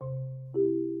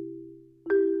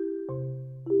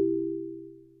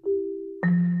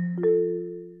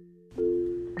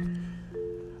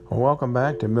Welcome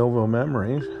back to Millville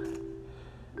Memories,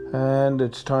 and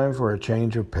it's time for a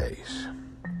change of pace.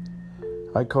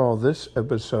 I call this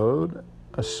episode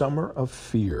A Summer of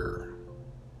Fear.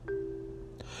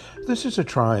 This is a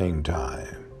trying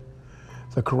time.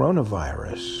 The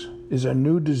coronavirus is a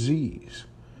new disease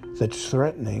that's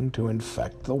threatening to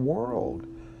infect the world,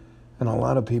 and a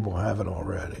lot of people have it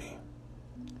already.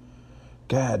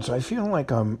 Gads, I feel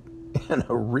like I'm in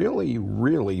a really,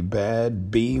 really bad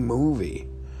B movie.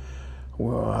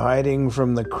 We're hiding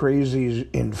from the crazy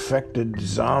infected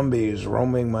zombies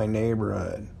roaming my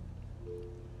neighborhood.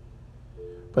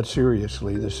 But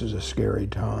seriously, this is a scary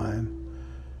time.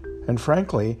 And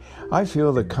frankly, I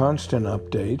feel the constant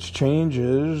updates,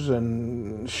 changes,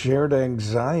 and shared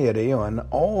anxiety on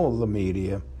all the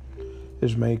media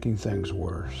is making things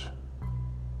worse.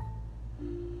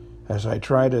 As I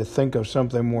try to think of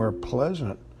something more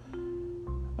pleasant,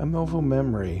 a Millville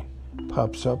memory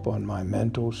pops up on my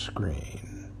mental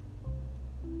screen.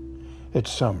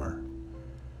 It's summer,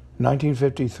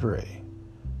 1953,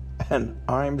 and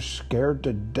I'm scared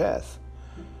to death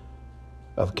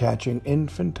of catching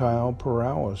infantile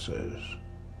paralysis,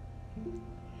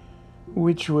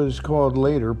 which was called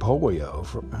later polio.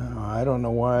 I don't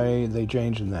know why they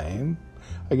changed the name.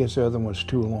 I guess the other one was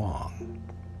too long.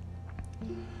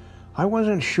 I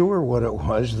wasn't sure what it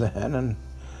was then,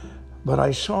 but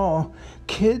I saw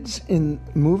kids in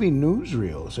movie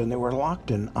newsreels, and they were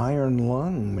locked in iron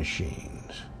lung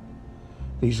machines.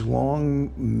 These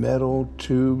long metal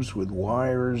tubes with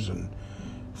wires and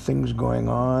things going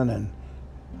on, and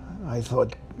I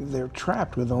thought they're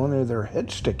trapped with only their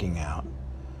head sticking out.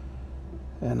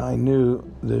 And I knew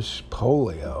this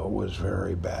polio was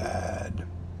very bad.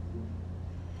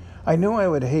 I knew I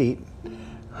would hate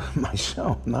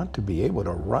myself not to be able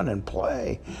to run and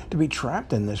play, to be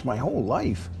trapped in this my whole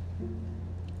life,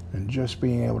 and just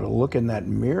being able to look in that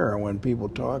mirror when people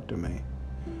talk to me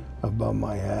above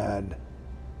my head.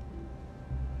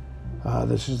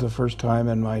 This is the first time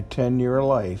in my 10-year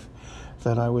life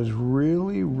that I was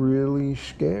really, really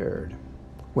scared.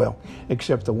 Well,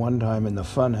 except the one time in the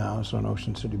fun house on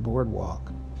Ocean City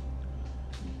Boardwalk.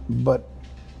 But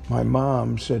my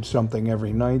mom said something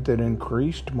every night that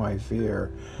increased my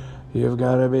fear. You've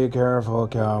got to be careful,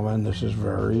 Calvin. This is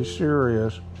very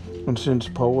serious. And since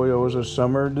polio is a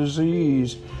summer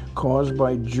disease caused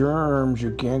by germs,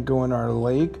 you can't go in our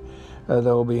lake.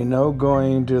 There'll be no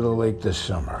going to the lake this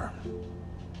summer.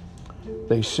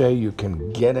 They say you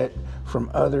can get it from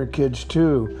other kids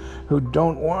too who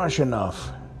don't wash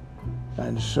enough.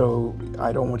 And so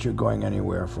I don't want you going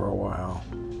anywhere for a while.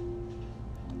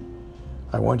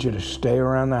 I want you to stay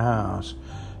around the house,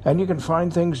 and you can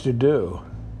find things to do.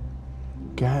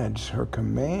 Gads, her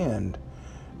command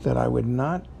that I would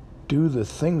not do the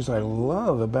things I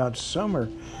love about summer,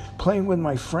 playing with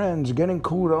my friends, getting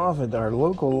cooled off at our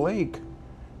local lake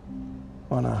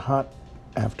on a hot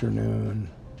afternoon.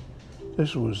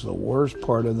 This was the worst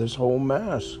part of this whole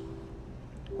mess.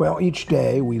 Well, each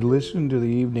day we listened to the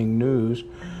evening news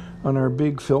on our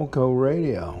big Philco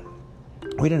radio.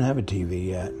 We didn't have a TV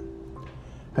yet.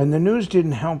 And the news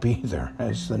didn't help either,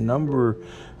 as the number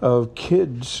of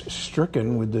kids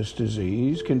stricken with this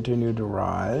disease continued to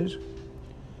rise.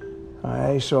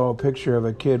 I saw a picture of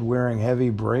a kid wearing heavy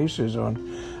braces on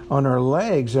her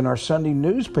legs in our Sunday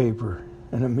newspaper,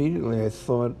 and immediately I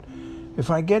thought,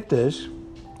 if I get this,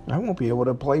 I won't be able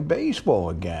to play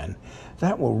baseball again.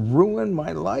 That will ruin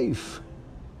my life.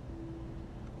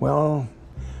 Well,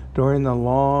 during the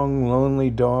long, lonely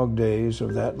dog days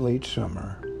of that late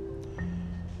summer,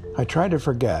 I tried to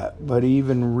forget, but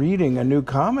even reading a new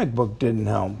comic book didn't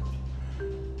help.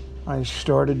 I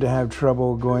started to have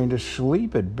trouble going to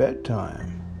sleep at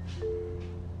bedtime.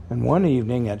 And one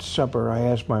evening at supper, I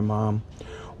asked my mom,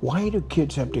 why do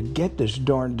kids have to get this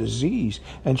darn disease?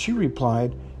 And she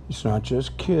replied, it's not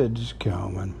just kids,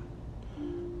 Calvin.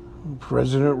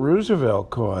 President Roosevelt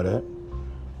caught it,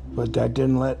 but that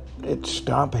didn't let it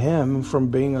stop him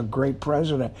from being a great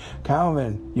president.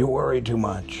 Calvin, you worry too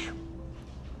much.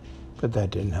 But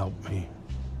that didn't help me.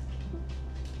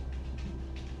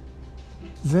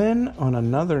 Then, on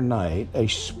another night, a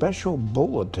special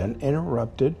bulletin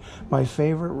interrupted my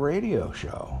favorite radio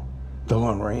show, The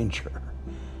Lone Ranger.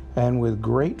 And with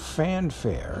great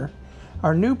fanfare,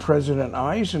 our new President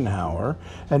Eisenhower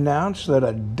announced that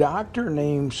a doctor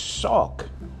named Salk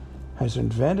has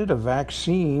invented a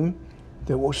vaccine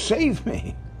that will save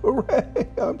me. Hooray,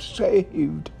 I'm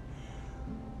saved.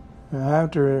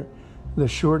 After the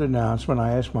short announcement,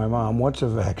 I asked my mom, what's a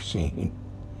vaccine?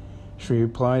 She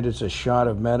replied, it's a shot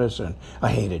of medicine.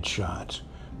 I hated shots.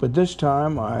 But this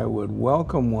time I would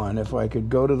welcome one if I could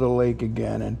go to the lake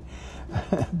again and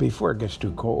before it gets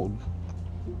too cold.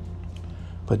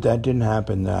 But that didn't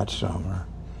happen that summer.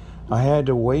 I had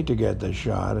to wait to get the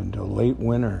shot until late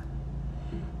winter.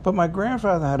 But my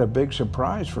grandfather had a big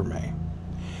surprise for me.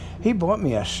 He bought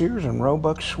me a Sears and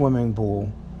Roebuck swimming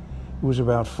pool. It was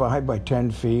about 5 by 10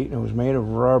 feet, and it was made of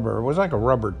rubber. It was like a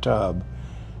rubber tub,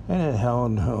 and it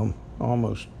held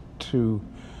almost 2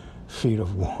 feet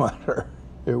of water.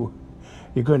 You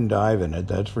couldn't dive in it,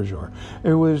 that's for sure.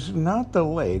 It was not the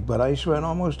lake, but I spent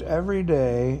almost every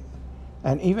day,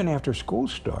 and even after school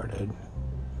started,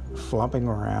 flopping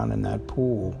around in that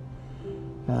pool.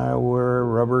 I wore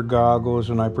rubber goggles,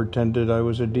 and I pretended I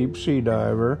was a deep sea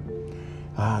diver,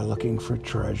 looking for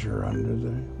treasure under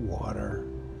the water.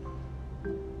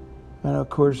 And of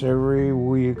course, every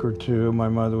week or two, my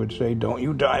mother would say, "Don't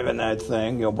you dive in that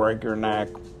thing, you'll break your neck."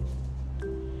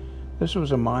 This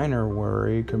was a minor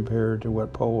worry compared to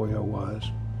what polio was.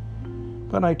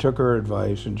 But I took her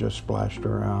advice and just splashed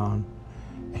around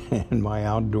in my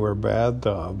outdoor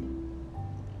bathtub.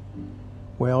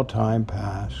 Well, time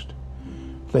passed.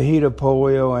 The heat of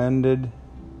polio ended,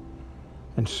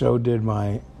 and so did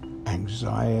my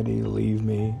anxiety leave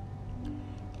me.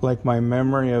 Like my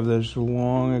memory of this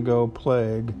long ago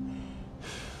plague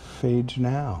fades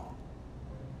now.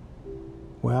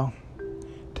 Well,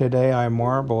 today I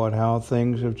marvel at how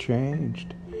things have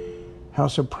changed. How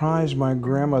surprised my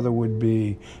grandmother would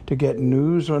be to get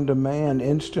news on demand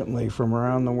instantly from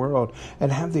around the world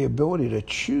and have the ability to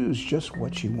choose just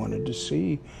what she wanted to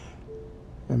see,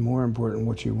 and more important,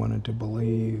 what she wanted to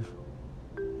believe.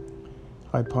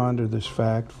 I pondered this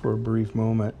fact for a brief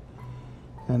moment,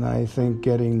 and I think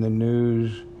getting the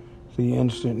news, the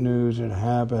instant news that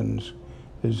happens,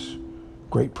 is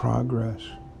great progress.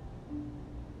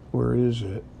 Or is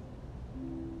it?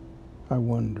 I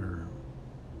wonder.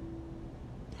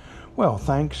 Well,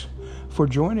 thanks for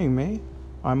joining me.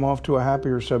 I'm off to a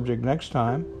happier subject next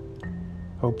time.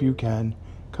 Hope you can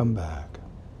come back.